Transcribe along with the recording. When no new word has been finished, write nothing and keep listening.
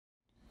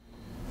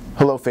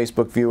Hello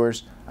Facebook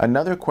viewers.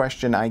 Another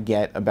question I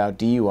get about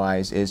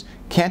DUIs is,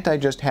 can't I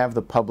just have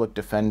the public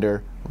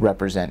defender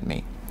represent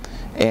me?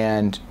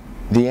 And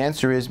the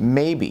answer is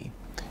maybe.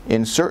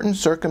 In certain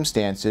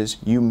circumstances,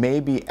 you may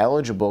be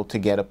eligible to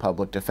get a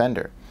public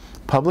defender.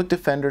 Public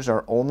defenders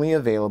are only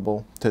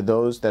available to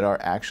those that are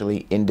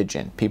actually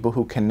indigent, people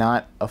who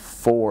cannot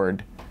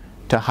afford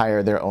to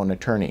hire their own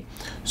attorney.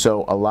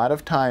 So a lot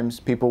of times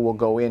people will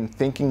go in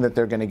thinking that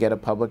they're going to get a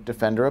public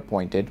defender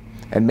appointed,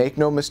 and make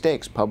no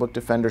mistakes, public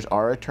defenders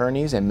are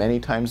attorneys and many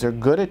times they're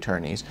good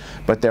attorneys,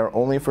 but they're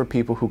only for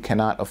people who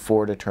cannot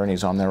afford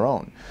attorneys on their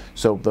own.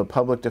 So the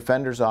public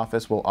defender's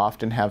office will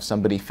often have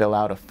somebody fill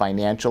out a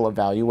financial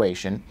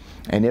evaluation,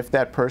 and if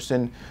that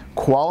person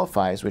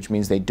qualifies, which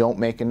means they don't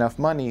make enough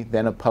money,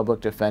 then a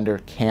public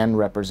defender can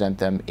represent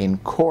them in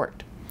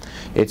court.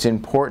 It's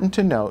important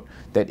to note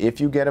that if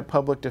you get a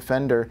public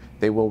defender,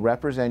 they will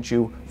represent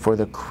you for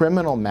the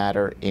criminal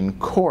matter in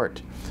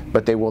court,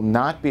 but they will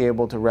not be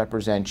able to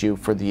represent you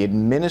for the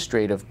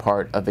administrative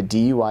part of a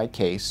DUI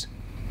case,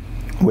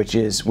 which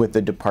is with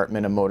the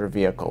Department of Motor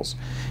Vehicles.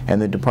 And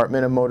the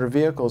Department of Motor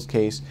Vehicles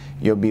case,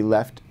 you'll be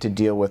left to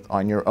deal with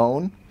on your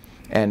own,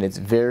 and it's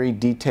very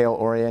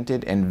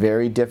detail-oriented and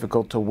very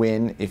difficult to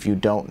win if you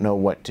don't know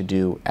what to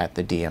do at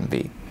the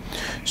DMV.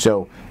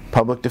 So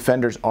public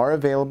defenders are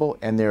available,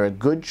 and they're a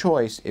good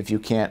choice if you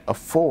can't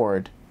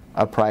afford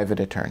a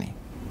private attorney.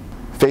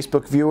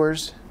 Facebook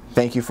viewers,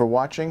 thank you for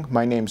watching.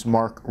 My name's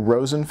Mark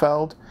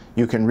Rosenfeld.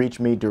 You can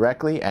reach me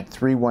directly at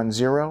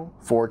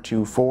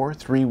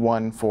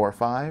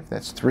 310-424-3145.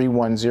 That's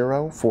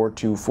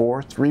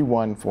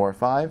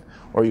 310-424-3145.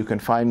 Or you can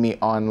find me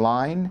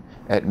online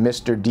at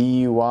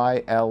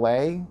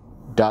mrduila.com.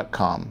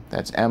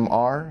 That's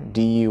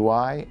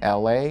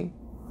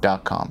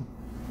mrduila.com.